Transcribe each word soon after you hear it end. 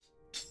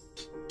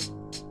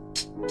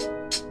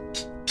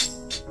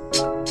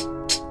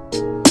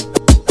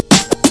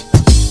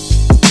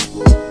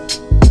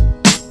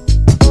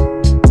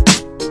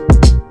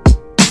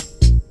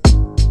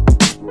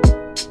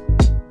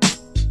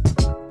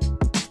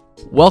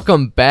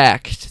Welcome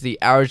back to the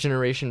Our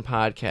Generation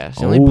podcast,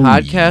 the only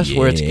podcast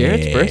where it's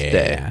Garrett's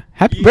birthday.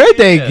 Happy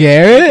birthday,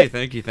 Garret!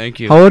 Thank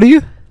you. How old are you?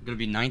 I'm gonna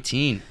be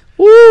 19.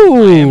 Woo!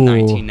 I am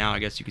 19 now, I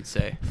guess you could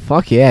say.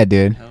 Fuck yeah,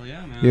 dude. Hell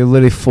yeah, man. You're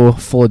literally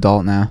full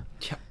adult now.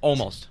 Yeah,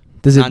 almost.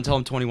 Not until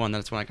I'm 21,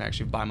 that's when I can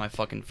actually buy my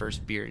fucking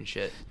first beer and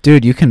shit.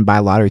 Dude, you can buy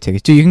lottery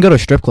tickets. Dude, you can go to a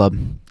strip club.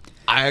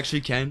 I actually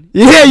can.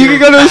 Yeah, you can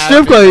go to a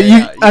strip club.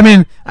 I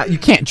mean, you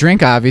can't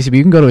drink, obviously, but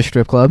you can go to a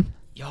strip club.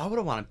 Yo, I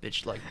wouldn't want a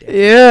bitch like that.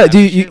 Yeah,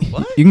 dude, you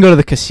What? can go to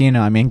the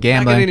casino. I mean,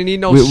 gambling. I don't need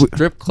no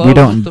strip club. We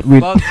don't.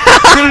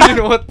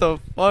 What the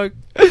fuck?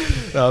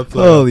 No,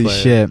 Holy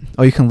shit.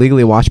 Oh, you can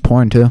legally watch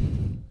porn, too.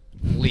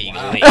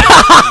 Legally.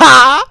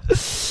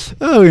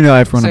 Oh, we know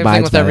everyone Same abides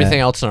thing with by everything that.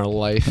 else in our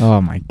life. Oh,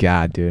 my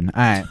God, dude. All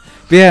right.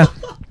 But yeah,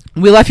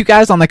 we left you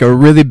guys on like a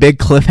really big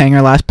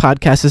cliffhanger last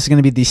podcast. This is going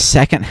to be the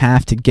second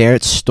half to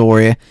Garrett's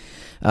story.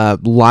 A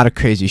lot of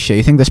crazy shit.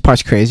 You think this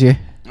part's crazier?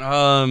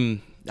 I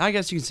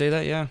guess you can say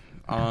that, yeah.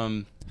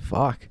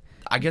 Fuck.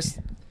 I guess...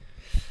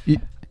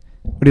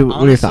 What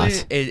are your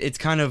thoughts? It's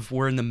kind of,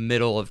 we're in the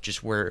middle of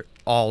just where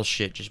all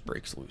shit just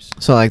breaks loose.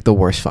 So, like, the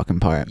worst fucking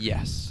part.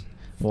 Yes.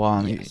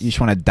 Well, Yes. you just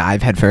want to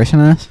dive head first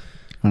into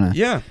this?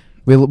 Yeah.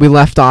 We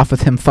left off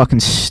with him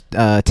fucking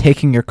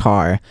taking your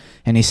car,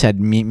 and he said,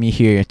 meet me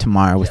here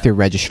tomorrow with your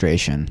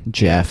registration,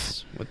 Jeff.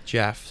 Yes, with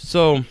Jeff.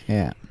 So,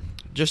 Yeah.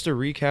 just to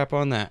recap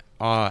on that,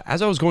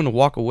 as I was going to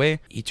walk away,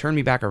 he turned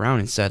me back around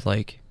and said,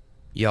 like,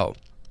 yo,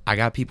 I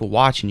got people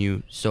watching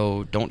you,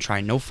 so don't try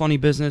no funny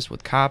business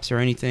with cops or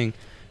anything.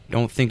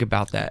 Don't think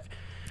about that.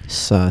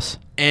 Sus.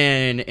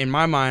 And in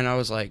my mind, I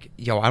was like,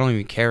 yo, I don't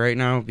even care right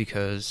now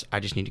because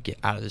I just need to get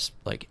out of this,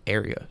 like,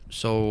 area.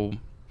 So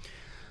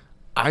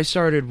I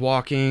started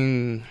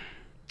walking.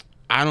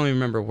 I don't even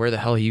remember where the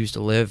hell he used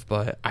to live,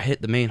 but I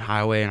hit the main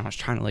highway and I was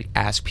trying to, like,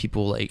 ask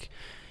people, like,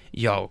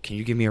 yo, can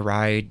you give me a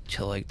ride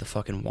to, like, the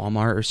fucking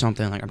Walmart or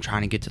something? Like, I'm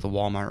trying to get to the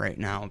Walmart right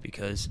now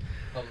because...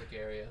 Public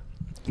area.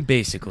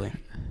 Basically.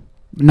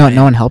 No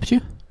one helped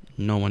you?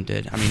 No one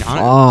did. I mean,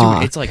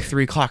 dude, it's like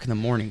 3 o'clock in the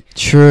morning.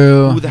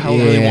 True. Who the hell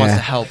really wants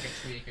to help?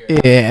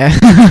 Yeah.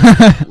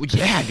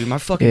 Yeah, dude, my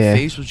fucking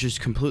face was just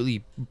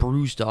completely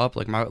bruised up.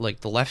 Like,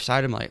 the left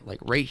side of my, like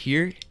right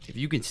here, if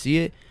you can see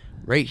it,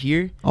 right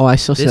here. Oh, I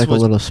still see This like a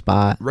was little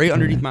spot. right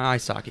underneath my eye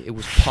socket. It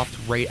was puffed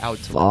right out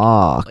to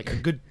Fuck. like a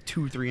good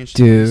 2-3 inches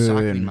Dude. of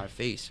socket in my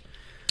face.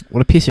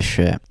 What a piece of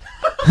shit.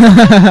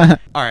 All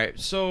right,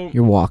 so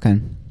You're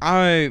walking.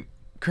 I'm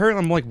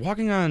like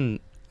walking on,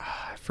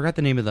 I forgot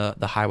the name of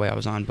the highway I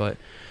was on, but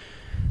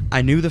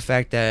I knew the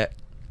fact that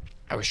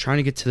I was trying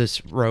to get to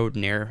this road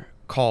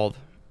called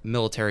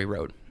Military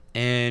Road,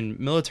 and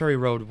Military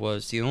Road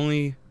was the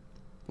only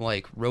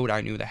like road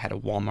I knew that had a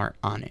Walmart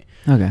on it.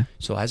 Okay.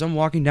 So as I'm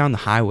walking down the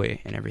highway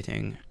and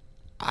everything,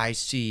 I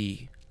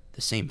see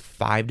the same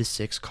 5 to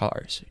 6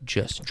 cars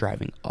just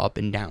driving up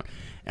and down.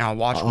 And I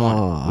watched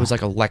one. It was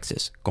like a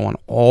Lexus going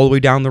all the way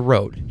down the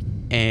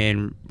road.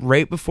 And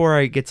right before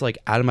I get to like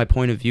out of my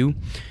point of view,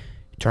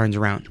 it turns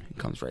around and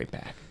comes right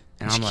back.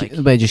 And I'm like,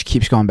 but it just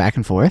keeps going back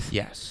and forth?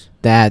 yes.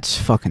 That's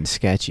fucking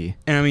sketchy.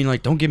 And I mean,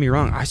 like, don't get me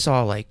wrong. I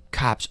saw like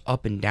cops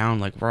up and down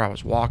like where I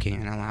was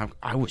walking. And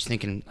I was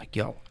thinking like,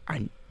 yo,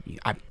 I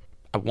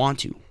want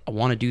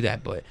to do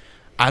that, but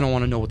I don't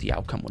want to know what the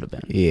outcome would have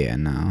been. Yeah,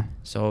 no.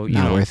 So,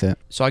 Not worth it.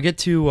 So I get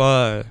to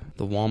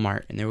the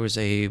Walmart, and there was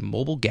a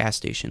mobile gas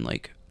station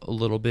like a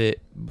little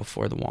bit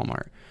before the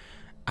Walmart.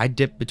 I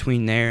dipped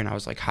between there, and I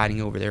was like hiding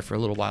over there for a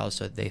little while,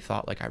 so they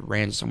thought like I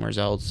ran somewhere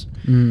else.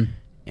 Mm.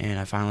 And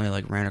I finally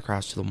like ran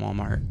across to the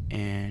Walmart,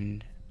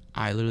 and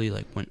I literally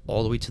like went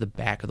all the way to the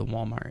back of the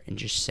Walmart and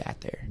just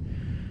sat there.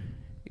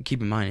 And keep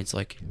in mind,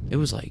 it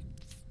was like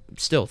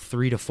still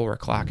 3 to 4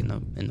 o'clock in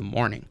the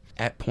morning.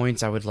 At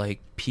points, I would like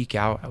peek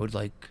out. I would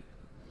like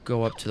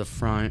go up to the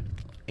front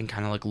and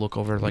kind of like look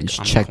over like Just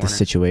on check the the corner.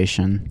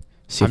 situation.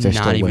 See if I'm they're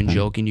still not even whipping.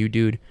 joking, you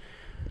dude.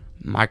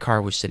 My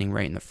car was sitting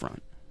right in the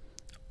front.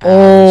 And I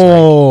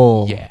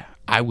Oh. was like, yeah,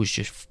 I was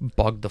just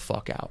bugged the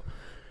fuck out.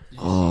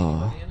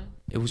 Oh.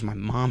 It was my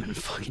mom and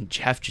fucking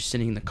Jeff just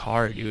sitting in the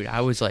car, dude. I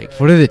was like,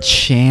 What are the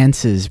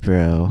chances,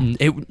 bro?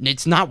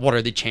 it's not what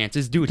are the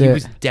chances, dude. He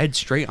was dead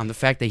straight on the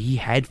fact that he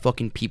had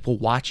fucking people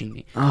watching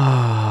me.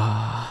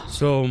 Ah.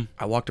 So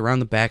I walked around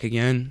the back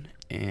again,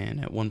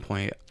 and at one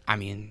point, I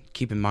mean,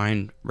 keep in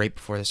mind, right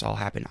before this all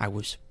happened, I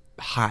was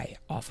high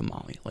off of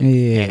Molly, like,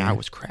 Yeah. and I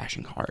was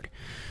crashing hard.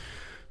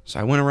 So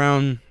I went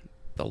around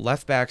the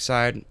left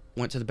backside,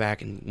 went to the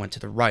back, and went to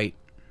the right,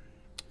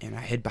 and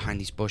I hid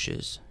behind these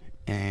bushes.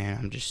 And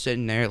I'm just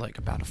sitting there, like,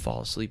 about to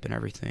fall asleep and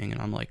everything. And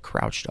I'm, like,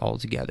 crouched all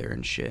together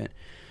and shit.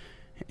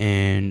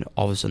 And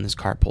all of a sudden, this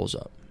car pulls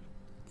up,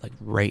 like,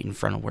 right in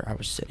front of where I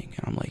was sitting.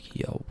 And I'm like,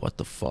 yo, what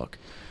the fuck?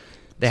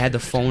 They had the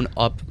phone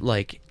up,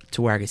 like,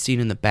 to where I could see it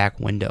in the back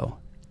window.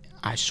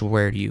 I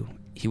swear to you,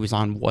 he was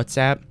on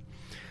WhatsApp.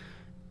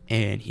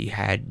 and he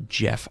had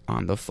Jeff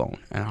on the phone,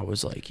 and I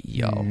was like,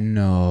 yo.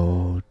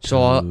 No, dude.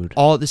 So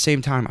all at the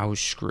same time, I was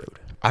screwed.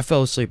 I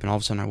fell asleep, and all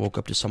of a sudden, I woke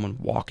up to someone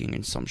walking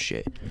in some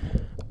shit.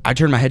 I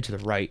turned my head to the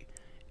right.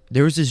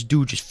 There was this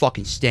dude just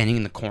fucking standing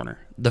in the corner,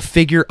 the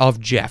figure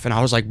of Jeff, and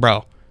I was like,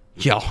 bro,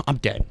 yo, I'm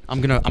dead.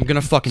 I'm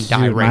gonna fucking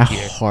die Dude, right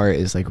here. My heart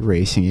is like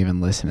racing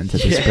even listening to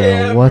this,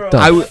 bro. What the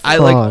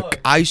fuck?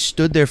 I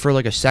stood there for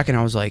like a second.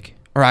 I was like,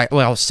 all right,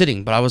 well, I was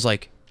sitting, but I was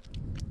like,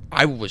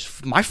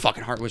 my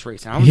fucking heart was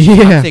racing. I'm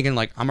thinking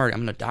like, I'm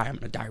gonna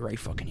die right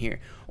fucking here,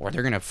 or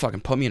they're gonna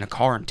fucking put me in a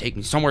car and take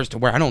me somewhere to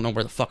where I don't know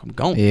where the fuck I'm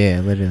going. Yeah,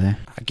 literally.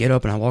 I get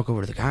up and I walk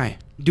over to the guy,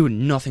 dude,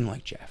 nothing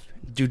like Jeff.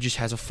 Dude just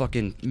has a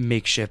fucking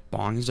makeshift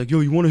bong. He's like, yo,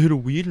 you want to hit a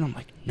weed? And I'm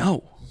like,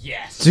 no.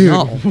 Yes. Dude.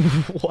 No.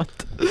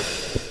 What?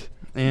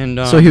 And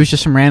so he was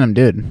just some random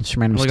dude,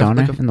 some random like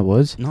stoner a in the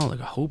woods. No, like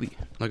a Hobie.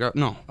 Like a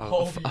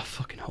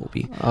fucking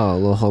Hobie. Oh, a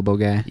little hobo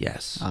guy.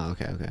 Yes. Oh,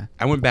 okay.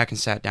 I went back and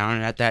sat down,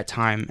 and at that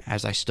time,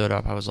 as I stood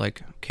up, I was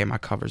like, okay, my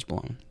cover's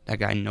blown. That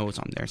guy knows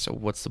I'm there, so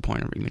what's the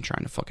point of even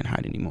trying to fucking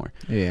hide anymore?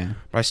 Yeah.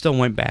 But I still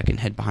went back and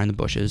hid behind the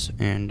bushes,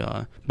 and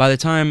by the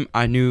time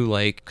I knew,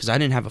 like, because I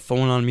didn't have a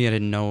phone on me, I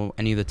didn't know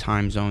any of the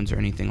time zones or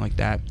anything like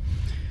that,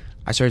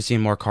 I started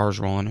seeing more cars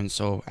rolling, and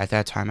so at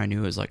that time, I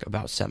knew it was like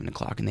about 7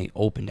 o'clock, and they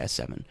opened at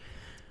 7.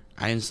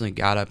 I instantly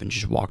got up and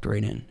just walked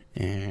right in,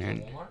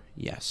 and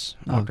yes,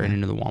 walked right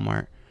into the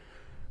Walmart.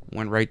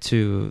 Went right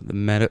to the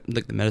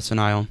medicine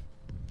aisle,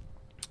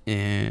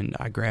 and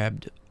I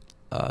grabbed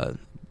a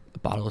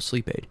bottle of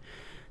sleep aid.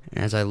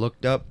 And as I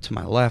looked up to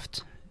my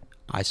left,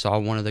 I saw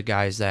one of the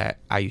guys that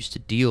I used to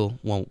deal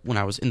when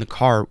I was in the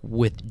car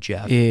with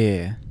Jeff.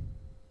 Yeah.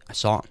 I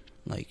saw him,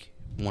 like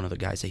one of the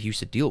guys that he used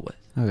to deal with.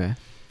 Okay.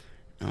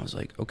 And I was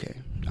like, okay,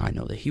 I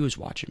know that he was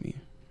watching me.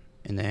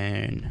 And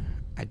then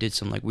I did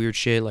some like weird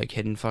shit, like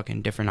hitting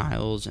fucking different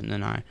aisles, and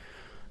then I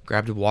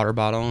grabbed a water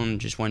bottle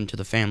and just went into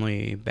the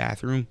family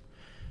bathroom.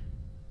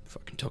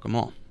 Fucking took them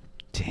all.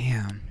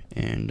 Damn.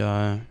 And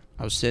I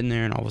was sitting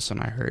there, and all of a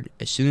sudden I heard,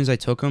 as soon as I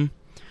took them,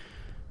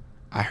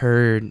 I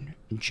heard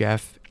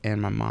Jeff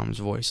and my mom's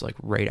voice like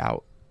right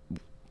out,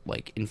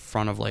 like in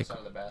front of like. Outside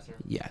of the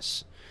bathroom?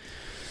 Yes.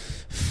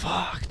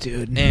 Fuck,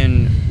 dude.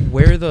 And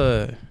where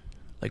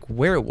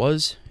it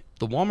was,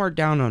 the Walmart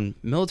down on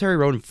Military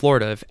Road in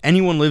Florida. If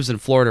anyone lives in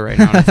Florida right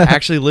now and is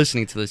actually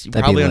listening to this, you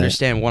That'd be probably lit.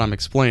 understand what I'm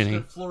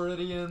explaining.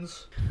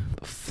 Floridians.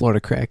 Florida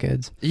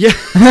crackheads. Yeah.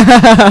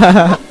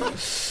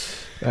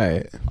 All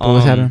right. What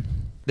was happening?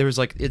 There was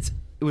like it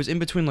was in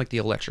between like the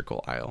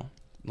electrical aisle,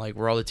 like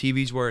where all the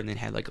TVs were, and they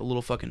had like a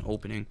little fucking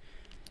opening.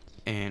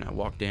 And I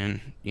walked in,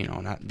 you know,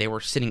 and they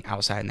were sitting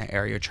outside in that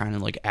area trying to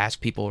like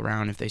ask people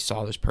around if they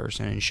saw this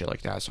person and shit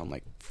like that. So I'm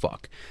like,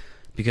 fuck,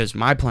 because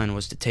my plan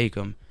was to take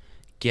them,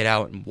 get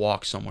out and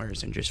walk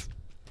somewheres and just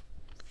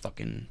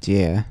fucking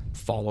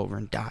fall over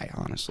and die,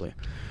 honestly.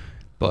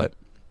 But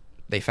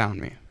they found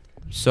me.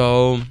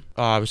 So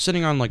I was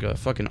sitting on like a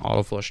fucking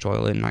auto flush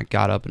toilet, and I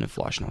got up and it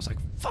flushed, and I was like,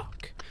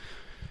 fuck.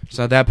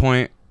 So at that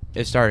point,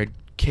 it started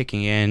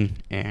kicking in,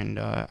 and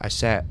I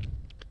sat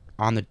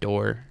on the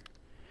door,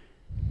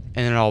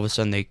 and then all of a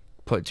sudden they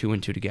put 2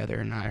 and 2 together,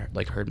 and I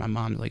like heard my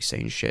mom like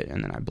saying shit,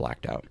 and then I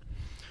blacked out.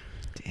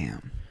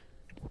 Damn.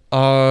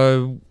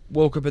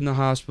 Woke up in the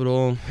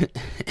hospital,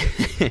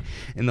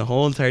 and the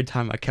whole entire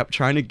time I kept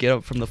trying to get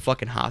up from the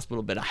fucking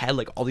hospital bed. I had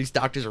like all these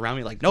doctors around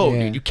me, like, no,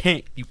 dude, you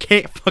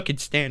can't fucking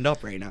stand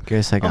up right now.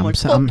 Guess like I'm like,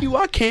 fuck you,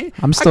 I can't.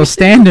 I'm still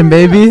standing,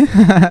 baby.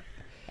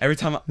 Every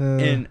time,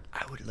 and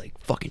I would like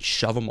fucking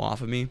shove them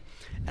off of me,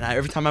 and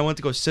every time I went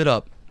to go sit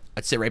up,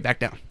 I'd sit right back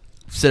down.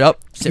 Sit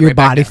up, sit Your right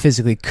back body down.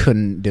 physically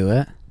couldn't do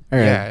it.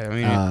 Yeah, I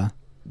mean,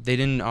 they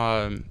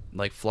didn't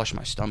like flush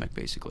my stomach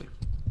basically.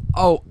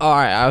 Oh, all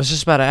right. I was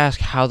just about to ask,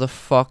 how the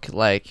fuck,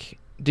 like,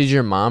 did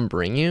your mom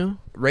bring you?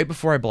 Right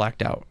before I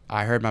blacked out,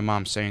 I heard my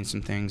mom saying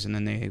some things, and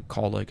then they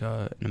called like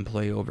an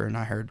employee over, and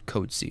I heard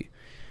code C.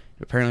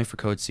 Apparently for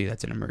code C,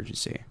 that's an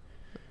emergency.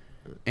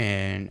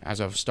 And as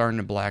I was starting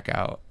to black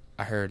out,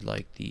 I heard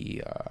like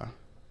the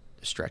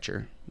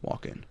stretcher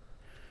walk in.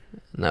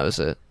 And that was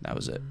it. That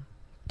was it.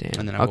 Damn.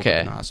 And then I woke up okay.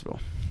 in the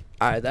hospital.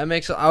 All right, that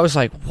makes. I was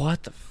like,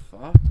 what the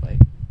fuck? Like,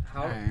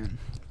 how? Right.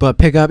 But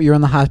pick up, you were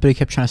in the hospital, you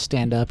kept trying to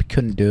stand up, you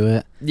couldn't do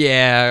it.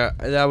 Yeah,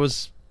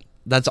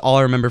 that's all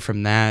I remember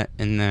from that.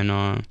 And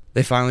then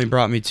they finally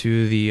brought me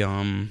to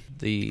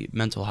the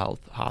mental health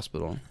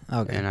hospital.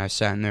 Okay. And I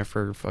sat in there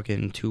for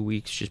fucking 2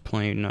 weeks just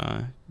playing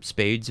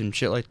spades and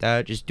shit like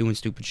that, just doing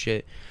stupid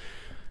shit.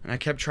 And I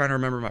kept trying to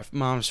remember my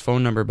mom's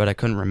phone number, but I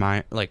couldn't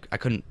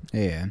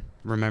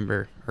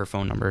remember her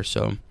phone number.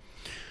 So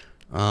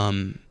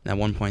at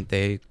one point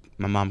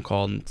my mom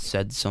called and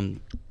said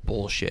some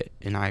bullshit,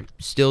 and I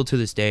still to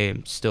this day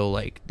am still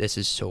like, this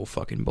is so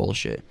fucking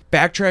bullshit.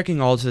 Backtracking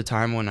all to the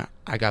time when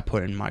I got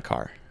put in my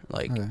car,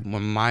 like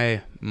when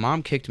my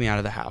mom kicked me out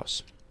of the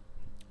house,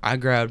 I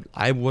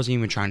wasn't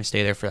even trying to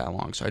stay there for that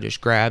long, so I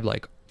just grabbed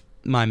like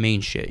my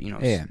main shit, you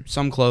know,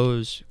 some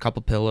clothes, a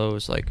couple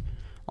pillows, like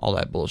all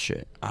that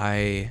bullshit.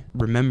 I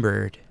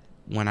remembered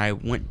when I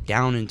went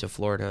down into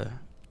Florida,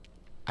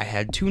 I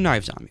had 2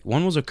 knives on me.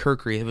 One was a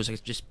kukri. It was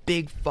like just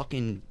big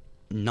fucking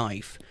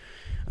knife,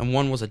 and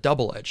one was a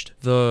double-edged.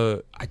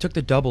 I took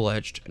the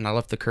double-edged and I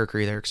left the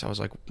Kurkuri there because I was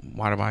like,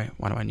 why do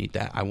I need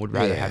that? I would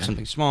rather have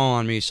something small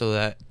on me so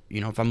that,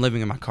 you know, if I'm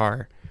living in my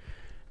car,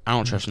 I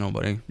don't trust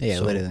nobody. Yeah,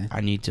 so literally.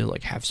 I need to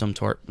like have some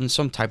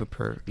some type of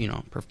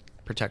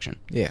protection.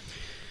 Yeah.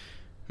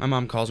 My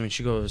mom calls me and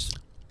she goes,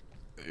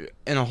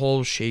 in a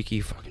whole shaky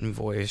fucking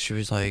voice, she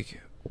was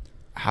like,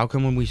 how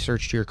come when we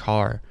searched your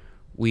car,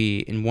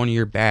 in one of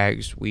your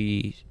bags,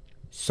 we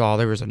saw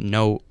there was a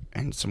note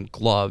and some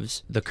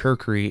gloves, the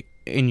Kurkuri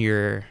in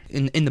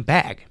the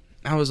bag.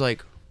 I was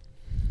like,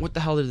 what the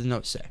hell did the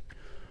note say?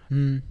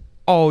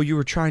 Oh, you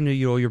were trying to,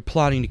 you're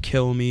plotting to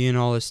kill me and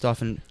all this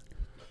stuff. And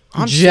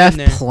I'm Jeff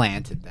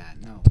planted that.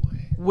 No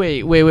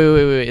way.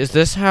 Wait. Is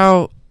this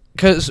how?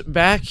 Because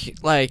back,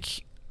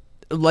 like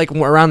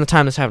around the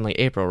time this happened, like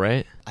April,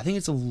 right? I think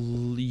it's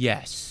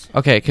yes.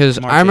 Okay, because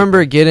I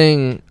remember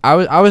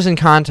I was in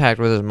contact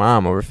with his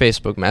mom over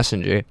Facebook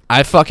Messenger.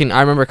 I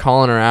remember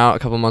calling her out a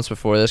couple months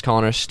before this,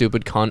 calling her a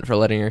stupid cunt for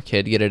letting her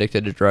kid get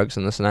addicted to drugs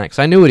and this and that, because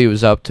I knew what he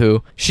was up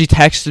to. She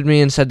texted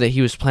me and said that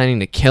he was planning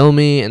to kill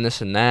me and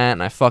this and that,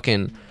 and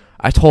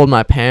I told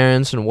my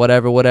parents and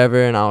whatever,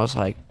 and I was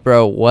like,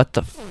 bro, what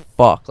the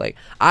fuck? Like,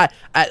 I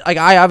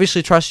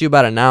obviously trust you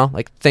about it now.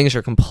 Like, things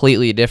are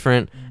completely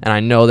different, and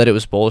I know that it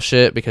was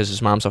bullshit because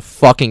his mom's a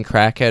fucking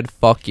crackhead.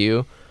 Fuck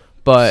you.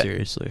 But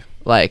seriously,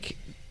 like,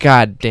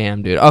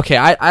 goddamn, dude. Okay,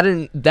 I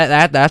didn't.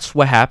 That's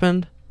what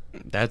happened.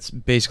 That's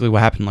basically what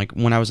happened. Like,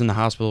 when I was in the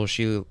hospital,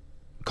 she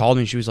called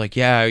me and she was like,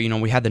 yeah, you know,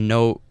 we had the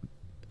note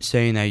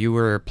saying that you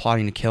were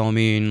plotting to kill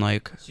me, and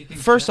like,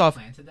 first off,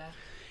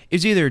 it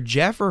was either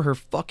Jeff or her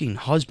fucking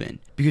husband,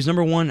 because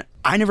number one,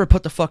 I never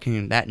put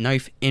that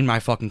knife in my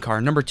fucking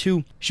car. Number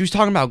two, she was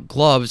talking about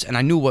gloves, and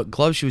I knew what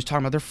gloves she was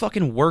talking about. They're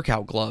fucking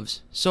workout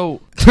gloves.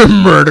 So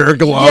murder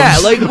gloves. Yeah,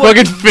 like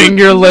fucking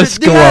fingerless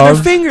gloves. Yeah,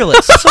 they're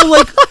fingerless. So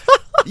like,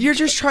 you're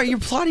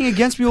plotting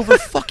against me over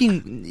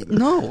fucking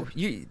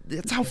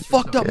that's how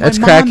fucked up that's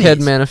my mom crackhead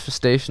is.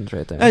 Manifestations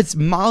right there. That's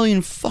Molly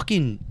and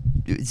fucking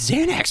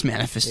Xanax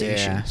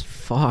manifestations. Yeah,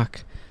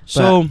 fuck.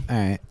 So all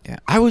right, yeah.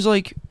 I was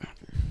like,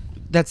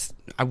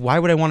 why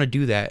would I want to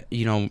do that?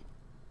 You know,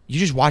 you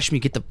just watched me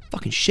get the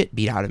fucking shit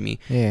beat out of me.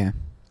 Yeah.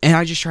 And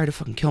I just tried to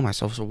fucking kill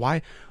myself. So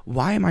why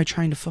am I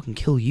trying to fucking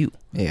kill you?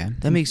 Yeah.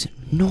 That makes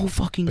no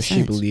fucking But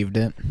sense. she believed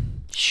it.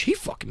 She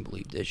fucking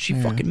believed it. She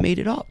fucking made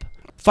it up.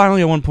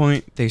 Finally, at one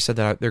point, they said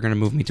that they're going to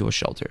move me to a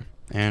shelter.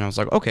 And I was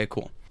like, okay,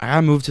 cool. I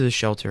got moved to the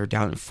shelter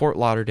down in Fort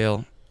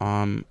Lauderdale.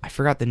 I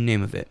forgot the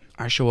name of it.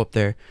 I show up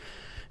there.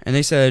 And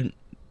they said,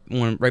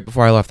 right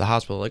before I left the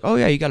hospital, like, oh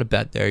yeah, you got a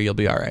bed there, you'll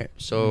be all right.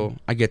 So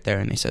I get there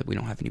and they said we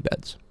don't have any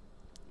beds,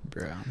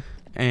 bro.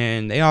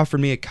 And they offered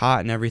me a cot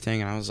and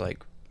everything, and I was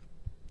like,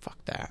 fuck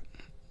that.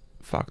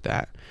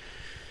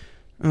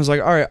 I was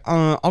like, all right,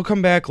 I'll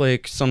come back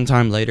like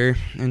sometime later.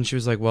 And she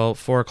was like, well,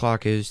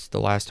 4:00 is the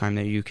last time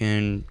that you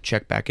can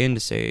check back in to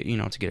say, you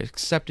know, to get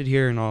accepted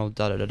here and all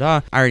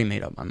I already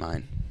made up my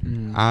mind.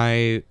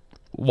 I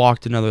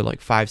walked another like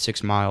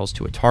 5-6 miles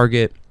to a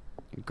Target,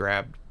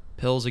 grabbed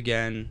pills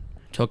again,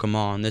 took them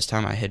all, and this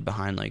time I hid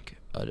behind like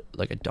a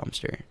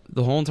dumpster.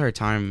 The whole entire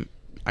time,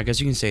 I guess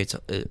you can say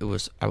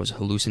I was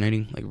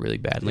hallucinating like really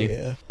badly.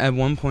 Yeah. At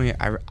one point,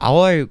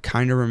 all I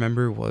kind of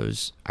remember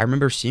was I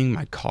remember seeing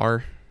my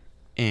car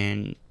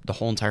and the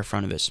whole entire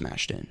front of it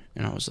smashed in,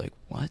 and I was like,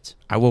 what?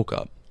 I woke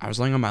up. I was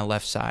laying on my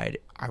left side.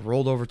 I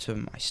rolled over to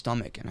my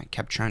stomach and I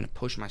kept trying to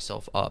push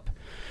myself up,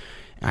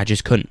 and I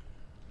just couldn't.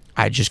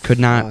 I just could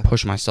not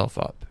push myself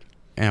up.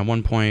 And at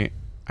one point,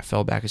 I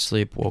fell back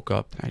asleep, woke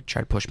up, I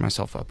tried to push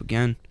myself up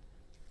again.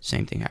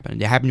 Same thing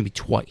happened. It happened to me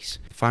twice.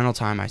 The final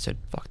time I said,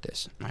 fuck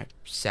this. And I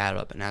sat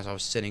up, and as I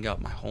was sitting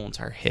up, my whole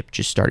entire hip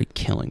just started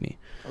killing me.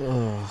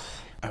 Ugh.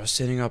 I was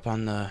sitting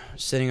on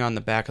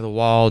the back of the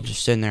wall,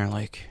 just sitting there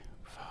like,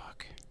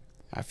 fuck.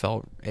 I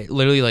felt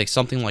literally like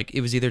something, like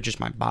it was either just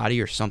my body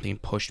or something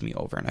pushed me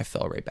over, and I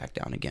fell right back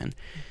down again.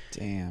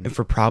 Damn. And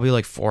for probably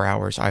like 4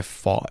 hours, I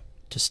fought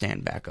to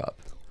stand back up.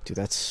 Dude,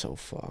 that's so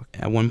fucked.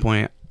 At one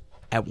point,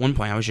 I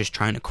was just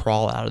trying to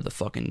crawl out of the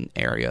fucking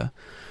area.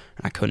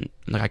 And I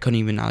couldn't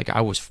even,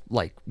 I was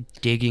like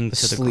digging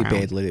to the ground.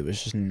 Sleep aid literally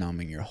was just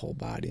numbing your whole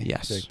body.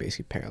 Yes. Like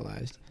basically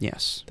paralyzed.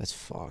 Yes. That's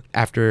fucked.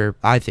 After,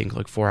 I think,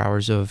 like 4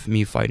 hours of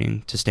me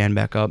fighting to stand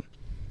back up,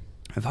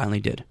 I finally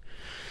did.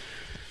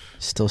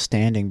 Still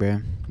standing,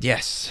 bro.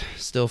 Yes.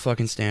 Still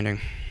fucking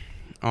standing.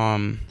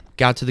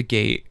 Got to the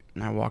gate,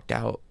 and I walked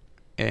out,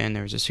 and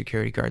there was a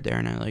security guard there,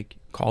 and I, like,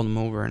 called him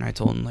over, and I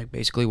told him, like,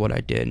 basically what I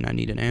did, and I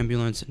need an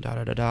ambulance, and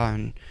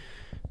and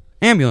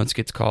ambulance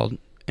gets called,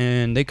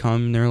 and they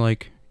come, and they're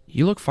like,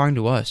 you look fine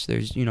to us.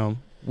 There's, you know,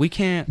 we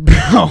can't.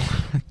 Bro,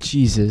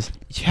 Jesus.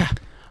 Yeah.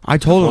 I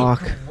told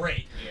him.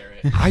 Great,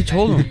 Garrett. I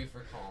told him. Thank you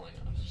for calling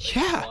us.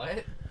 Yeah.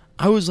 What?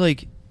 I was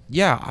like,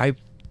 yeah, I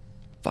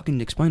fucking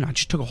explained. I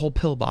just took a whole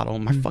pill bottle,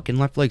 and my fucking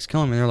left leg's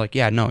killing me. And they're like,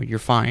 yeah, no, you're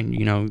fine.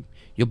 You know,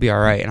 you'll be all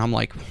right. And I'm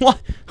like,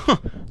 what? Huh,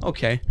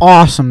 okay.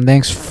 Awesome.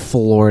 Thanks,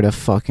 Florida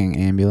fucking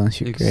ambulance.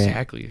 You're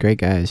Exactly. great. Great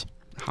guys.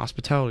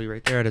 Hospitality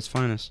right there at its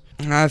finest.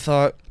 And I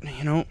thought,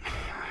 you know,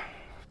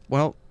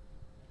 well,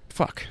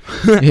 fuck.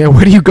 Yeah,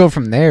 where do you go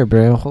from there,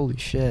 bro? Holy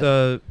shit.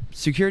 The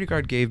security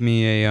guard gave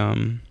me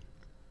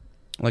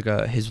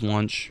a his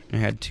lunch. It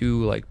had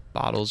 2 like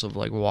bottles of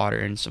like water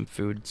and some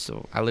food.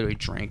 So I literally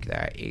drank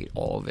that, ate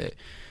all of it,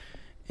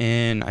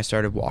 and I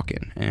started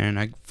walking. And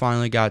I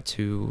finally got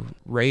to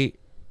right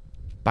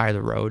by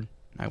the road.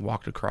 I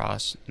walked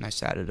across and I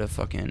sat at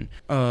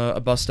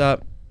a bus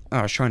stop.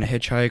 I was trying to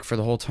hitchhike for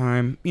the whole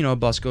time. You know, a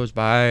bus goes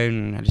by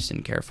and I just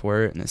didn't care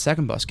for it. And the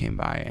second bus came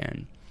by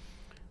and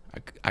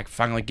I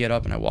finally get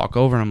up and I walk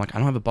over and I'm like, I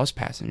don't have a bus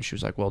pass. And she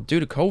was like, well, due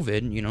to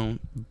COVID, you know,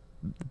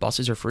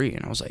 buses are free.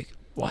 And I was like,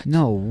 what?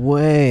 No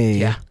way.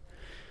 Yeah.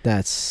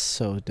 That's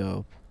so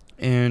dope.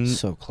 And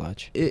so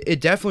clutch.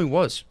 It definitely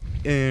was.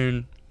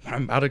 And what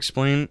I'm about to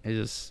explain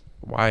is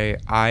why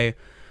I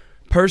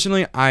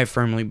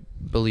firmly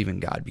believe in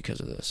God because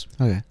of this.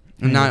 Okay.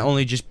 And not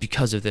only just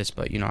because of this,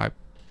 but, you know, I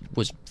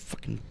was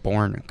fucking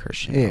born a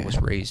Christian. Yeah. I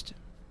was raised,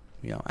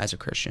 you know, as a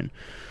Christian.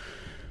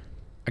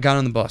 I got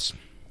on the bus.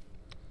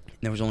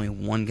 There was only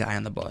one guy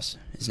on the bus.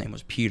 His name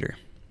was Peter.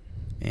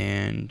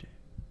 And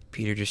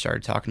Peter just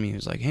started talking to me. He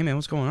was like, hey, man,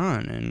 what's going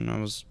on? And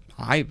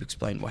I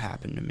explained what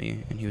happened to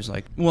me. And he was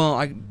like, well,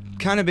 I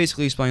kind of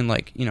basically explained,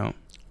 like, you know,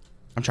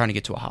 I'm trying to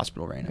get to a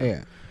hospital right now.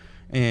 Yeah.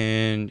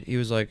 And he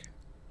was like,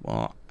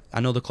 well, I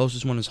know the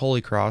closest one is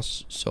Holy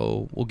Cross,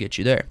 so we'll get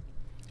you there.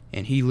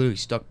 And he literally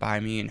stuck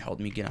by me and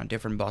helped me get on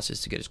different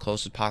buses to get as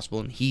close as possible.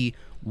 And he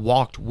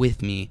walked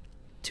with me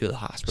to the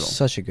hospital.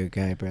 Such a good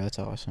guy, bro. That's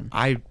awesome.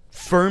 I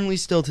firmly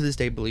still to this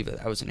day believe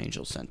that I was an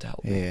angel sent to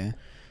help me. Yeah.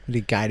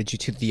 He guided you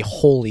to the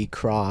Holy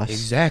Cross.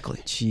 Exactly.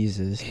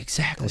 Jesus.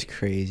 Exactly. That's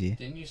crazy.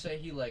 Didn't you say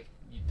he like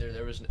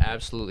there was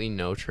absolutely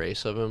no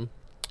trace of him,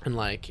 and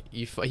like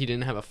he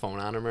didn't have a phone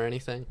on him or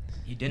anything?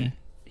 He didn't.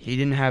 He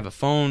didn't have a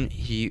phone.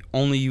 He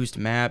only used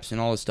maps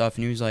and all this stuff.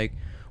 And he was like,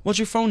 what's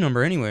your phone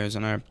number anyways?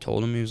 And I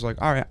told him. He was like,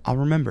 all right, I'll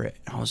remember it.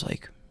 And I was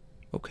like,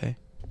 okay.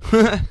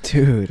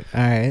 Dude,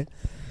 all right.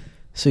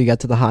 So you got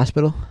to the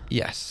hospital?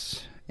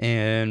 Yes.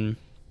 And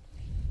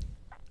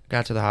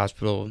got to the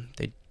hospital.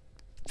 They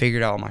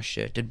figured out all my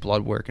shit, did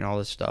blood work and all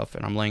this stuff.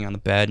 And I'm laying on the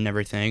bed and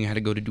everything. I had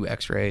to go to do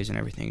x-rays and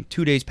everything.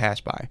 2 days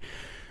passed by.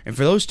 And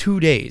for those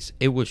 2 days,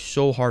 it was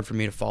so hard for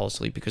me to fall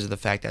asleep because of the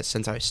fact that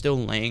since I was still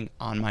laying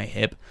on my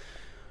hip,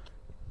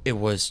 it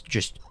was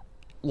just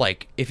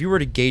like, if you were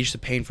to gauge the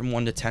pain from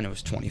 1 to 10, it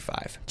was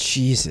 25.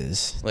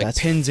 Jesus. Like that's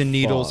pins and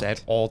needles fucked.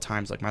 at all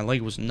times. Like my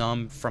leg was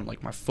numb from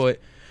like my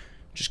foot.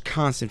 Just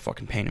constant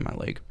fucking pain in my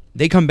leg.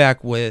 They come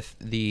back with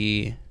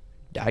the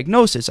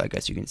diagnosis, I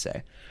guess you can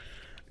say.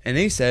 And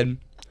they said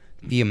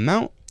the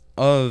amount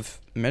of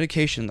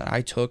medication that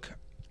I took,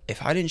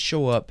 if I didn't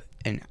show up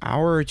an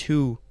hour or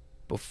 2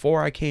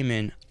 before I came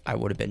in, I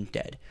would have been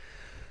dead.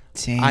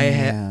 Damn. I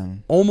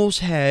had almost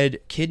had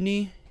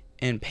kidney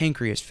and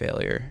pancreas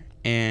failure,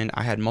 and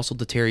I had muscle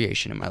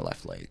deterioration in my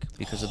left leg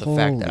because of the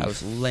fact that I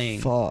was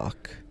laying.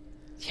 Fuck.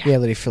 Yeah. Yeah,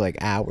 literally for like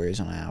hours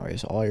on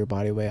hours. All your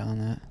body weight on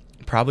that.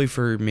 Probably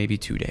for maybe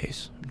 2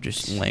 days,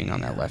 just laying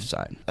on that left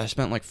side. I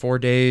spent like 4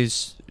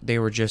 days. They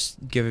were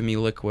just giving me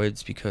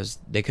liquids because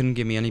they couldn't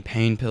give me any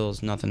pain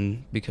pills,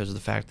 nothing, because of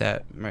the fact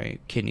that my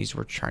kidneys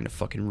were trying to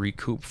fucking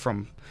recoup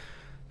from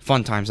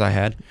fun times I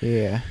had.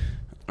 Yeah.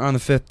 On the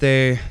 5th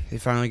day, they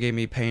finally gave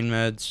me pain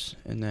meds,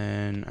 and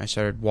then I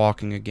started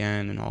walking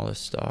again and all this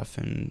stuff.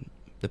 And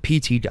the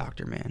PT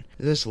doctor, man,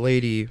 this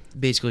lady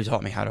basically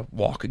taught me how to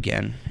walk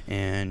again.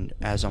 And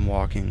as I'm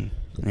walking,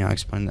 you know, I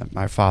explained that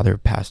my father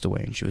passed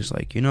away, and she was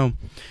like, you know,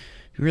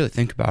 if you really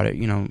think about it,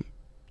 you know,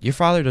 your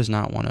father does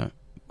not want to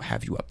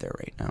have you up there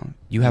right now.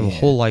 You have a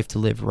whole life to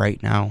live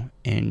right now,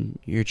 and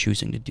you're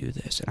choosing to do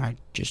this. And I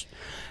just,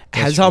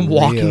 That's as I'm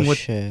walking with,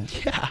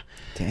 shit. yeah,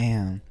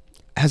 Damn.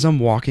 as I'm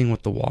walking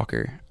with the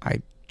walker,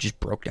 I just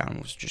broke down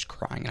and was just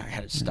crying. And I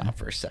had to stop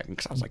for a second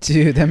because I was like,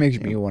 dude, that makes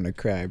me want to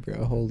cry,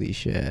 bro. Holy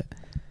shit.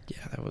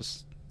 yeah, that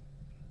was,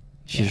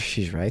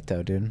 She's right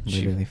though, dude.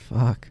 She- Literally,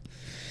 fuck.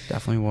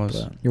 definitely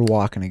was. But you're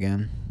walking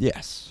again.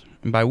 Yes.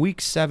 And by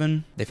week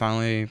 7, they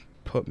finally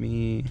put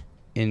me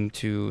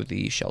into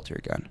the shelter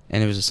again.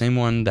 And it was the same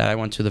one that I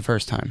went to the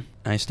first time.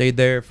 And I stayed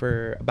there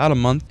for about a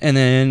month. And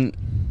then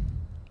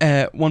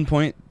at one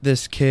point,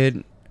 this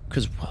kid,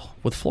 because, well,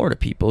 with Florida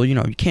people, you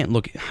know, you can't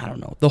look at, I don't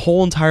know, the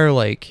whole entire,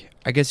 like,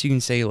 I guess you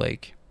can say,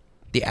 like,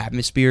 the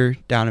atmosphere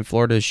down in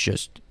Florida is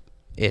just,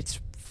 it's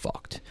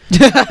fucked.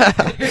 Okay.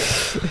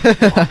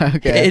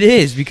 It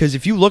is, because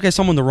if you look at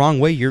someone the wrong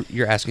way,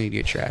 you're asking to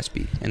get your ass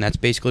beat. And that's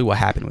basically what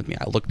happened with me.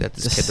 I looked at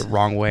this kid the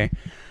wrong way.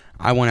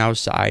 I went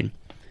outside,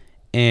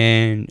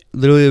 and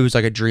literally it was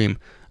like a dream.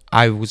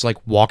 I was like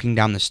walking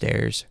down the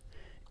stairs,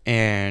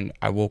 and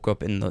I woke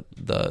up in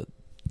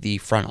the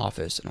front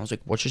office, and I was like,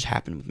 what just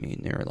happened with me?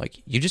 And they were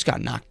like, you just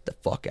got knocked the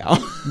fuck out.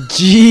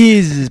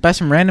 Jesus, by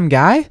some random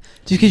guy?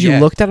 Just because you Yeah.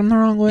 looked at him the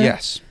wrong way?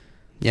 Yes.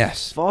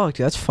 Fuck,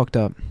 dude, that's fucked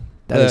up.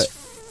 That is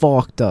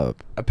fucked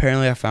up.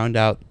 Apparently I found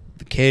out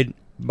the kid,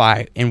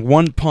 in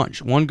one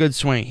punch, one good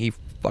swing, he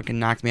fucking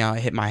knocked me out. I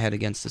hit my head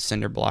against the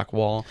cinder block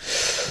wall,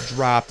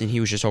 dropped, and he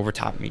was just over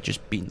top of me,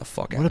 just beating the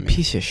fuck out What of a me.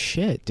 piece of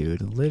shit,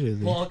 dude.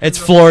 Literally. It's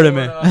Florida,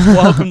 man.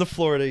 Welcome to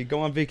Florida. You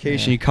go on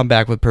vacation, you come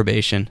back with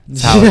probation.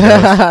 That's how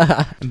it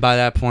goes. And by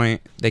that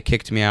point, they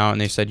kicked me out,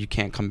 and they said, you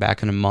can't come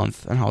back in a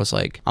month. And I was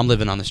like, I'm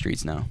living on the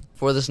streets now.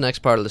 Before this next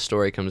part of the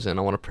story comes in,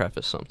 I want to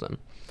preface something.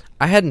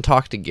 I hadn't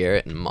talked to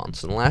Garrett in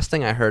months, and the last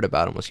thing I heard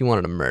about him was he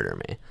wanted to murder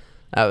me.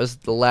 That was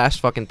the last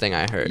fucking thing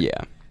I heard.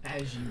 Yeah.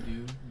 As you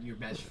do, your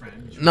best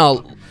friend.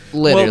 No,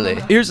 literally.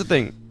 Well, here's the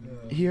thing.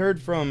 He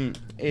heard from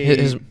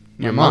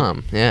Your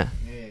mom, yeah.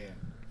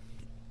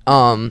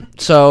 Yeah.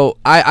 So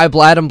I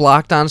had him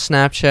blocked on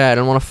Snapchat. I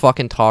didn't want to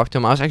fucking talk to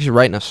him. I was actually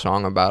writing a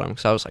song about him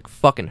because I was like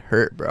fucking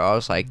hurt, bro. I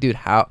was like, dude,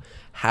 how?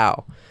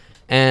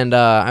 And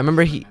I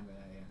remember he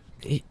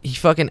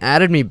fucking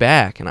added me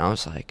back, and I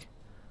was like,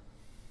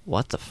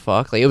 what the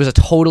fuck? Like, it was a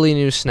totally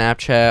new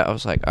Snapchat. I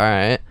was like, all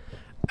right.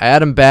 I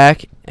add him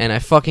back, and I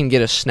fucking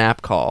get a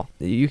snap call.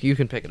 You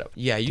can pick it up.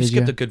 Yeah, you Did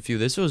skipped you? a good few.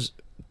 This was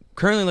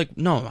currently like,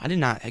 no, I did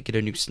not get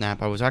a new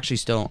snap. I was actually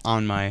still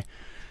on my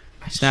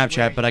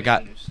Snapchat, but I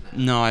got,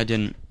 no, I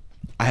didn't.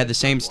 I had the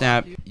same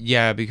snap.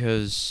 Yeah,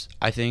 because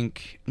I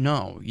think,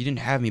 no, you didn't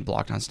have me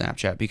blocked on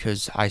Snapchat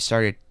because I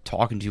started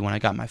talking to you when I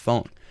got my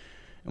phone.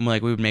 And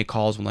like, we would make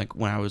calls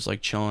when I was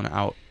like chilling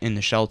out in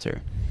the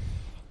shelter.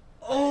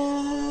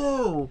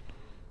 Oh.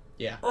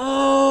 Yeah.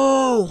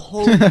 Oh,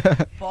 holy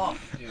fuck,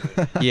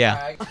 dude.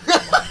 Yeah.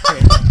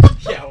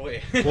 Yeah,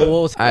 wait. Well,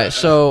 all right,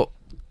 so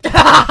Keep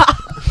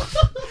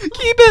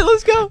it.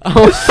 Let's go.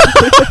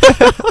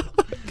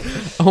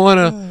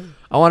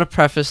 I want to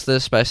preface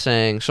this by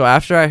saying, so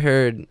after I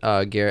heard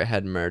Garrett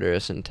had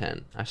murderous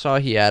intent, I saw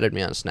he added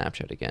me on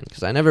Snapchat again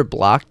because I never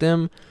blocked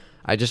him.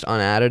 I just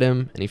unadded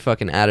him, and he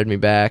fucking added me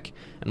back.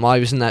 And while he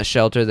was in that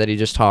shelter that he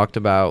just talked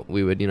about,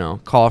 we would,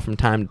 call from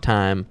time to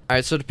time. All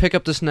right, so to pick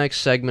up this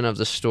next segment of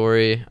the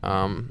story,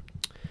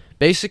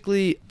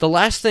 basically, the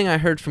last thing I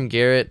heard from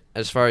Garrett,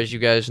 as far as you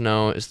guys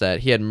know, is that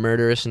he had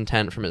murderous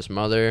intent from his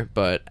mother.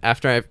 But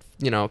after I,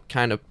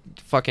 kind of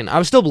I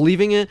was still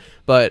believing it,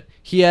 but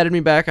he added me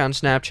back on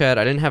Snapchat.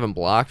 I didn't have him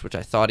blocked, which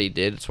I thought he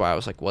did. That's why I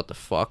was like, what the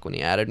fuck, when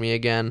he added me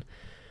again.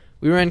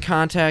 We were in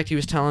contact. He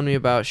was telling me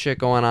about shit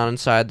going on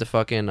inside the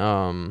fucking,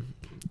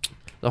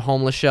 the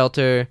homeless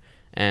shelter.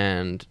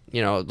 And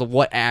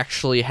what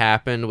actually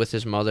happened with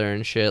his mother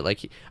and shit. Like,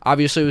 he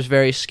obviously was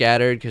very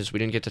scattered because we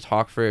didn't get to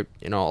talk for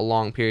a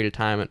long period of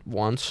time at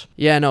once.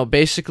 Yeah, no,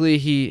 basically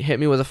he hit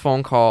me with a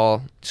phone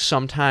call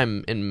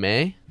sometime in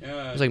May. It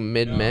was like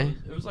mid-May.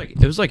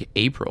 It was like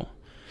April.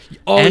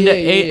 Oh, end yeah.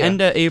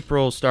 End of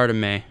April, start of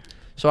May.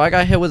 So I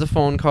got hit with a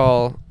phone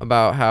call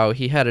about how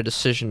he had a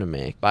decision to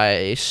make by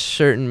a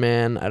certain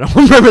man I don't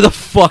remember the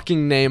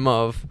fucking name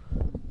of.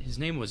 His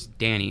name was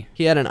Danny.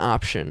 He had an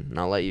option, and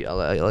I'll let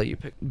you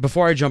pick.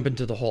 Before I jump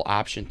into the whole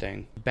option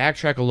thing,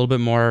 backtrack a little bit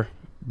more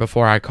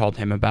before I called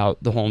him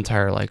about the whole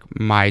entire,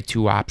 my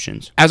two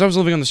options. As I was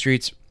living on the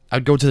streets,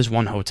 I'd go to this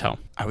one hotel.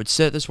 I would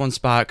sit at this one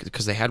spot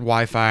because they had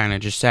Wi-Fi, and I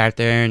just sat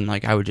there, and,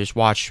 I would just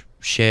watch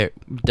shit,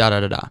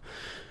 da-da-da-da.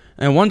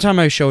 And one time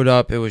I showed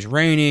up, it was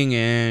raining,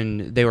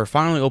 and they were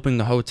finally opening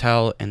the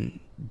hotel, and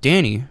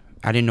Danny,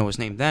 I didn't know his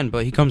name then,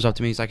 but he comes up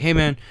to me, he's like, hey,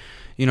 man,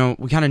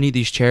 we kind of need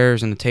these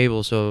chairs and the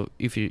table, so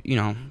if you,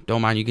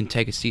 don't mind, you can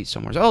take a seat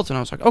somewhere else. And I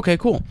was like, okay,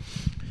 cool.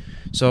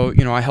 So,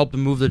 I helped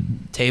him move the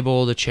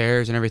table, the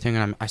chairs, and everything,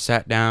 and I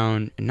sat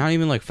down, and not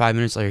even 5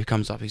 minutes later, he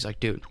comes up, he's like,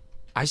 dude,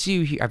 I see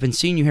you here. I've been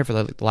seeing you here for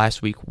the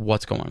last week.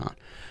 What's going on?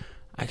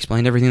 I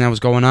explained everything that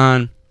was going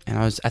on,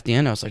 and at the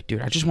end, I was like,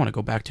 dude, I just want to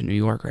go back to New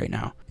York right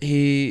now.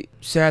 He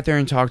sat there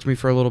and talked to me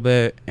for a little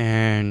bit,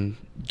 and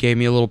gave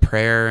me a little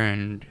prayer,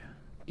 and,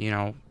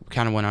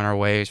 kind of went on our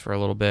ways for a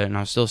little bit, and I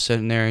was still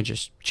sitting there and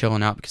just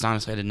chilling out because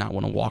honestly I did not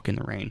want to walk in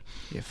the rain.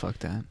 Yeah, fuck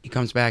that. He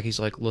comes back, he's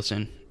like,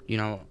 listen,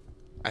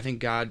 I think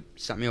God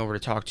sent me over to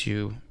talk to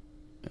you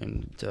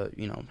and to,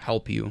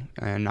 help you,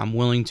 and I'm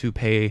willing to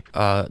pay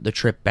the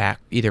trip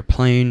back, either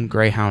plane,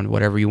 Greyhound,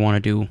 whatever you want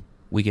to do,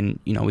 we can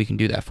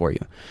do that for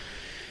you.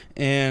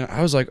 And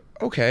I was like,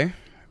 okay.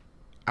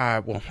 I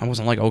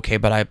wasn't like okay,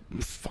 but I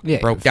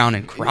fucking broke down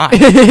and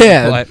cried.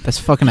 Yeah, that's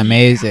fucking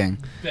amazing.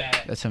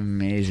 That's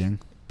amazing.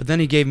 But then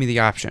he gave me the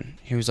option.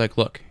 He was like,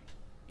 look,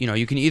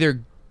 you can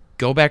either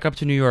go back up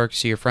to New York,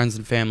 see your friends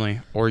and family,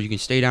 or you can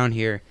stay down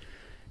here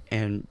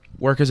and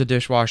work as a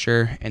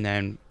dishwasher and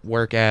then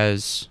work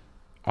your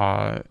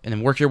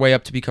way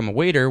up to become a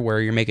waiter where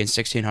you're making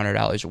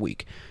 $1,600 a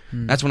week.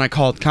 That's when I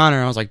called Connor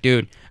and I was like,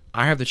 dude,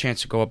 I have the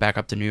chance to go back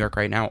up to New York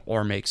right now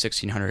or make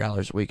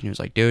 $1,600 a week. And he was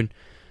like, dude,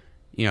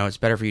 it's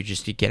better for you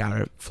just to get out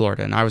of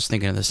Florida. And I was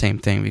thinking of the same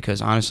thing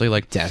because honestly,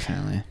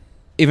 definitely.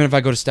 Even if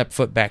I go to step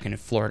foot back into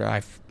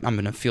Florida, I'm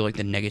going to feel the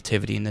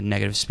negativity and the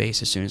negative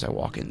space as soon as I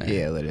walk in there.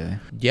 Yeah, literally.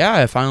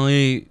 Yeah,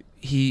 finally,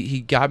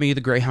 he got me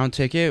the Greyhound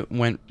ticket,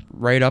 went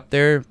right up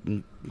there,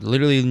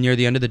 literally near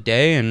the end of the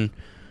day, and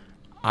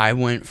I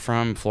went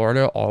from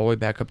Florida all the way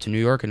back up to New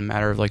York in a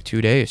matter of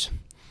 2 days.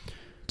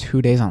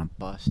 2 days on a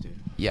bus, dude.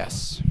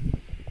 Yes.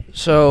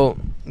 So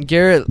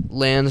Garrett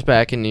lands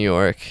back in New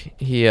York.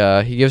 He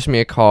gives me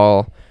a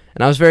call,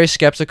 And I was very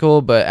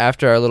skeptical, but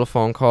after our little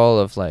phone call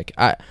of like,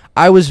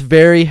 I was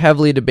very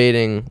heavily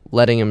debating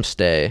letting him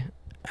stay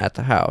at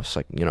the house,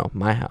 like, you know,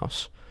 my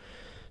house.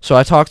 So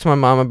I talked to my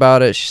mom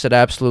about it. She said,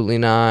 absolutely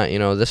not, you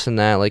know, this and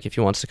that. Like, if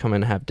he wants to come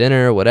in and have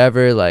dinner or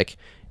whatever, like,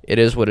 it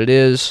is what it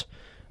is.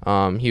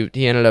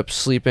 He ended up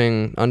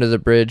sleeping under the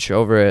bridge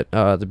over at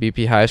the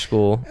BP High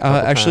School.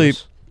 Actually,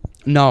 times.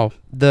 no.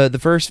 The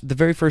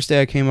very first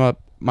day I came up,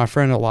 my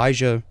friend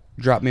Elijah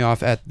dropped me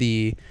off at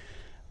the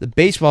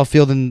baseball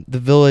field in the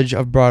village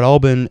of Broad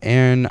Alban,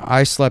 and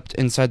I slept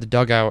inside the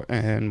dugout.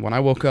 And when I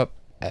woke up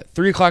at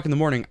 3 o'clock in the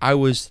morning, I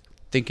was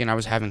thinking I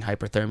was having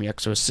hypothermia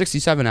because it was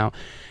 67 out.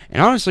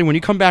 And honestly, when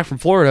you come back from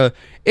Florida,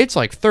 it's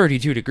like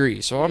 32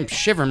 degrees, so I'm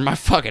shivering my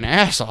fucking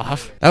ass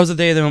off. That was the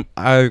day that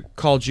I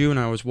called you, and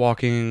I was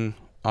walking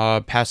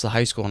past the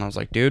high school, and I was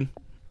like, dude,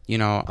 you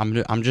know,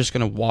 I'm just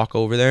gonna walk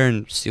over there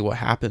and see what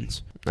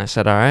happens. I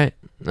said, all right.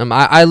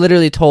 I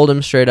literally told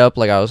him straight up,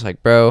 like, I was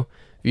like, bro,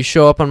 if you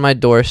show up on my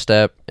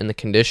doorstep in the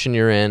condition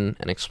you're in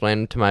and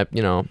explain to my,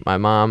 you know, my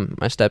mom,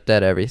 my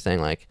stepdad, everything,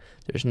 like,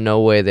 there's no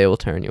way they will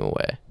turn you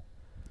away.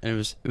 And it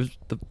was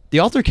the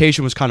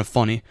altercation was kind of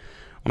funny.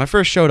 When I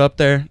first showed up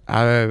there,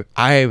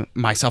 I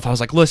myself, I was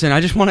like, listen, I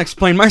just want to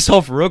explain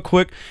myself real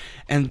quick.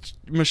 And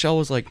Michelle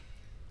was like,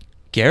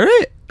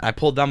 Garret? I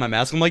pulled down my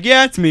mask. I'm like,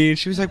 yeah, it's me. And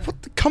she was like,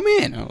 what? Come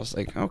in. I was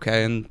like,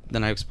 okay. And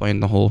then I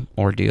explained the whole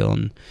ordeal,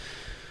 and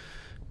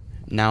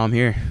now I'm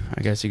here,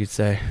 I guess you could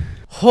say.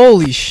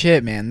 Holy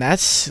shit, man.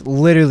 That's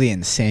literally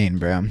insane,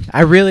 bro.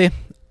 I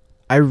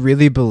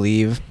really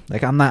believe,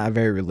 like, I'm not a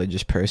very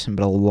religious person,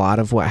 but a lot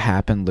of what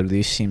happened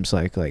literally seems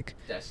like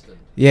Destined.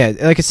 yeah,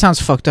 like, it sounds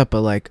fucked up,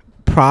 but like,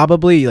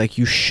 probably, like,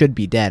 you should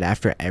be dead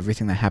after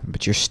everything that happened,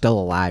 but you're still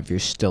alive, you're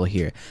still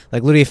here.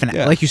 Like, literally, if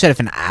like you said,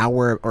 if an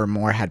hour or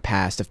more had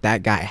passed, if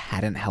that guy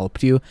hadn't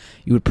helped you,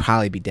 you would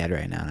probably be dead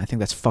right now. And I think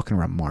that's fucking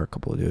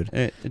remarkable, dude.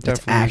 It That's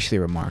definitely actually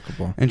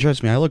remarkable. And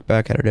trust me, I look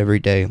back at it every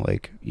day.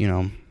 Like, you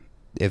know,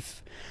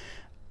 if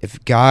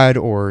God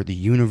or the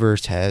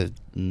universe had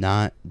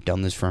not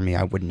done this for me,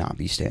 I would not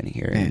be standing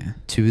here. Yeah. And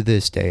to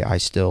this day, I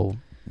still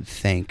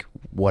thank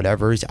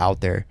whatever is out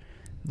there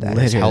that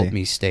has Literally. helped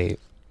me stay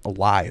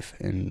alive.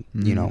 And,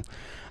 you know,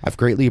 I've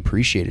greatly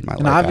appreciated my life.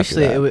 And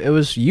obviously, after that. it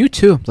was you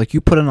too. Like,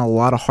 you put in a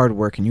lot of hard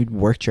work, and you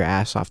worked your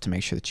ass off to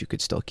make sure that you could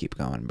still keep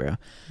going, bro.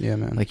 Yeah,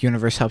 man. Like,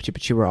 universe helped you,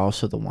 but you were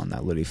also the one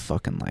that literally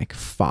fucking, like,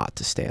 fought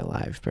to stay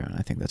alive, bro. And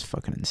I think that's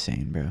fucking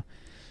insane, bro.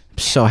 I'm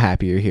so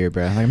happy you're here,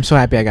 bro. Like, I'm so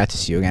happy I got to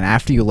see you again.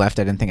 After you left,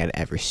 I didn't think I'd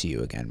ever see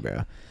you again, bro.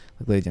 Like,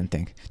 literally didn't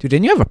think. Dude,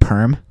 didn't you have a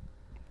perm?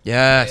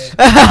 Yes.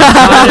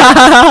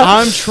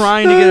 I'm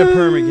trying to get a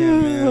perm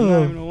again, man. I'm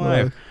not even gonna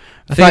lie.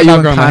 I thought you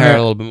and growing my hair a Connor,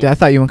 little bit more. dude, I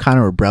thought you and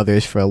Connor were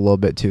brothers for a little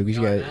bit too. 'Cause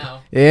you guys,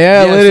 Now. yeah,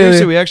 Yeah, seriously,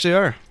 literally. we actually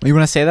are. You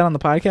want to say that on the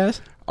podcast?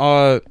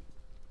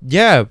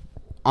 Yeah,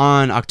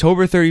 on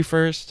October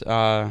 31st.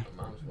 My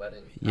mom's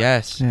wedding.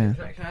 Yes. Yeah.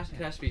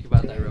 Can I speak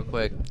about that real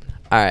quick?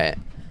 All right.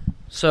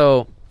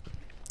 So,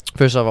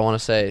 first off, I want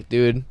to say,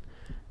 dude,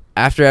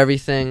 after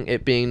everything,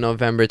 it being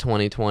November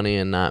 2020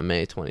 and not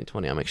May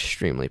 2020, I'm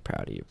extremely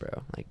proud of you,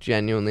 bro. Like,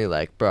 genuinely,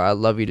 like, bro, I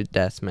love you to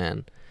death,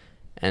 man.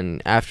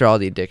 And after all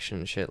the addiction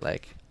and shit,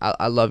 like,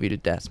 I love you to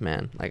death,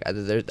 man. Like,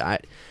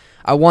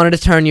 I wanted to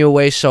turn you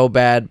away so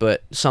bad,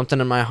 but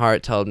something in my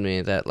heart told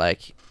me that,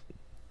 like,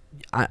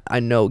 I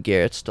know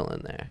Garrett's still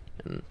in there.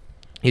 And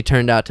he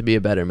turned out to be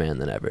a better man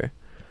than ever.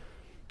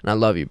 And I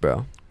love you,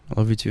 bro. I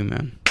love you too,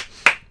 man.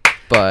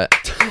 But,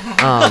 Sorry,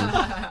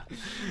 that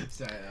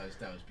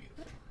was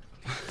beautiful.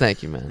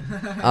 thank you,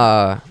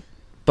 man.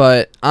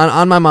 But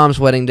on my mom's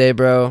wedding day,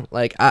 bro,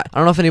 like, I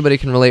don't know if anybody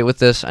can relate with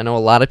this. I know a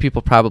lot of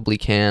people probably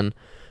can.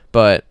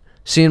 But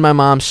seeing my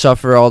mom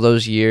suffer all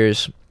those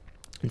years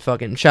and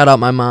fucking shout out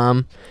my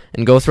mom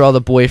and go through all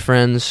the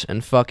boyfriends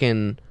and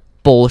fucking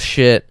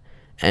bullshit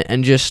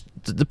and just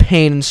the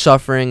pain and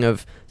suffering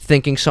of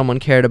thinking someone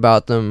cared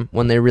about them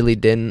when they really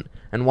didn't,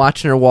 and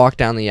watching her walk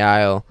down the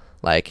aisle,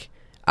 like,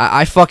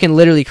 I fucking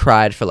literally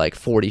cried for like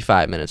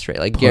 45 minutes straight.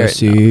 Like, Garrett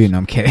Pussy. knows. No,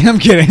 I'm kidding. I'm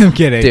kidding.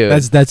 Dude.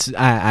 That's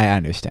I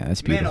understand.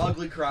 That's beautiful.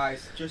 ugly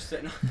cries. Just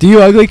sitting. Do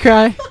you ugly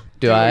cry?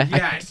 Do I?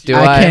 Yes. Do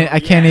I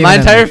can't even. My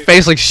entire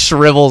face like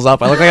shrivels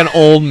up. I look like an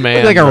old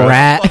man. Look like a bro.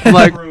 rat. I'm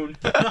like,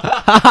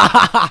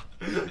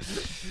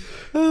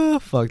 Oh,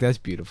 fuck, that's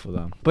beautiful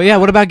though. But yeah,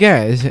 what about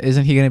Garrett?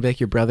 Isn't he gonna be like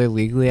your brother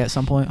legally at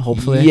some point?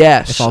 Hopefully.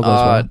 yes. If all goes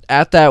well.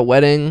 At that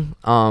wedding,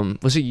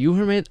 was it you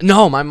who made?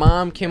 No, my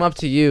mom came up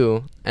to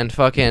you and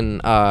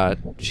fucking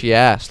she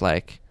asked,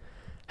 like,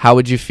 how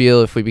would you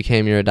feel if we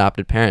became your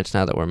adopted parents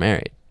now that we're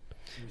married?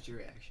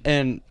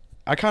 And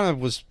I kind of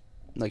was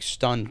like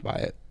stunned by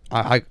it.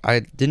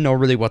 I didn't know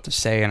really what to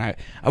say, and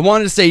I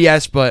wanted to say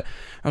yes, but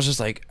I was just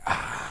like,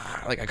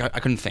 I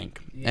couldn't think.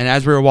 Yeah. And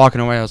as we were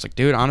walking away, I was like,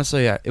 dude,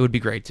 honestly, it would be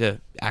great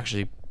to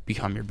actually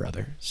become your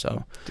brother.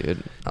 So,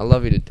 dude, I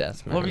love you to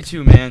death, man. Love you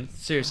too, man.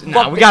 Seriously,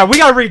 nah, we gotta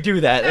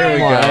redo that. There we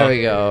go. There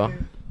we go.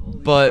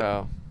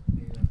 But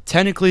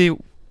technically,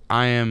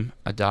 I am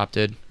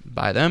adopted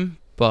by them,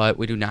 but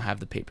we do not have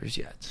the papers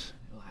yet.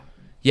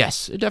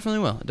 Yes, it definitely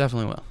will. It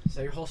definitely will. Is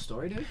that your whole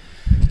story, dude?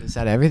 Is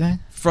that everything?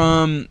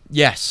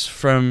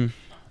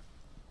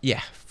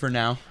 Yeah, for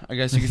now, I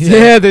guess you could say.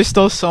 Yeah, there's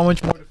still so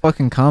much more to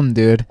fucking come,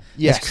 dude.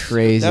 Yes, It's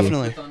crazy.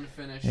 definitely. With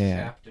unfinished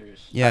Yeah. chapters.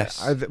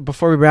 Yes.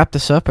 Before we wrap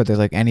this up, are there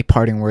like any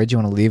parting words you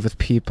want to leave with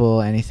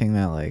people? Anything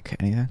that like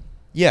anything?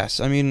 Yes,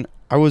 I mean,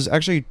 I was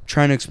actually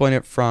trying to explain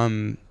it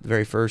from the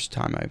very first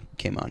time I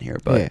came on here,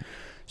 but Yeah.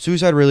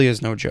 suicide really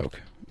is no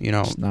joke. You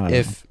know, It's not at all.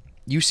 if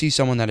you see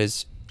someone that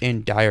is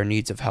in dire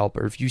needs of help,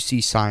 or if you see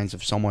signs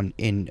of someone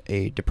in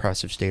a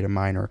depressive state of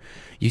mind, or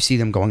you see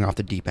them going off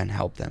the deep end,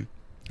 help them.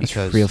 It's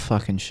Because real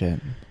fucking shit.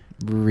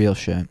 Real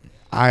shit.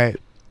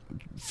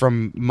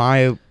 from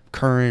my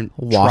current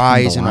Walking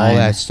tries the and all line.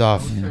 that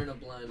stuff, Don't turn a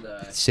blind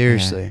eye.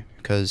 seriously,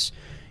 because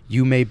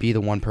you may be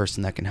the one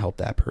person that can help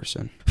that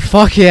person.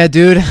 Fuck yeah,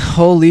 dude.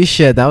 Holy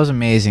shit. That was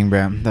amazing,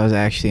 bro. That was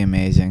actually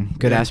amazing.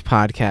 Good ass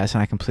podcast,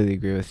 and I completely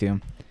agree with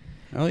you.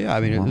 Oh yeah, I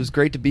mean, Well, it was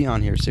great to be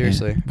on here.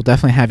 Seriously. Yeah. We'll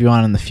definitely have you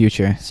on in the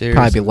future. Probably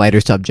Seriously. be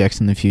lighter subjects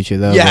in the future,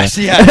 though. Yes,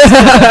 but-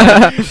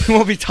 yes. We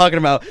won't be talking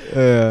about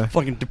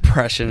fucking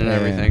depression and Yeah.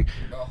 everything.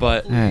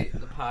 But Hopefully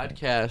the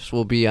podcast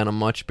will be on a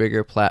much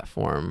bigger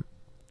platform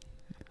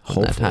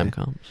when that Hopefully. time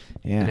comes.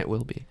 Yeah. And it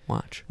will be.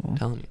 Watch. I'm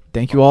telling you.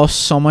 Thank you all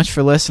so much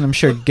for listening. I'm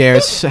sure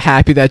Garrett's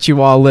happy that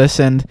you all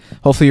listened.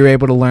 Hopefully you're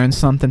able to learn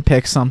something,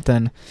 pick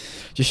something,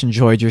 just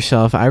enjoyed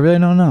yourself. I really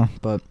don't know,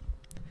 but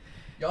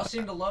Y'all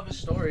seem to love his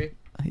story.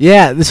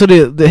 yeah. So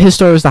his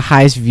story was the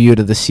highest viewed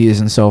of the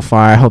season so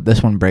far. I hope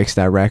this one breaks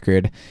that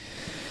record.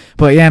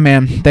 But yeah,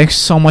 man, thanks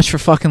so much for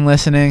fucking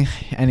listening.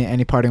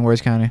 Any parting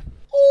words, Connie?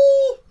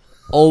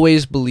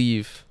 Always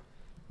believe.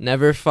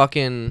 Never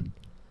fucking.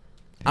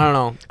 I don't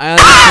know. I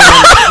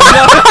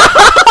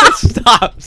understand. stop.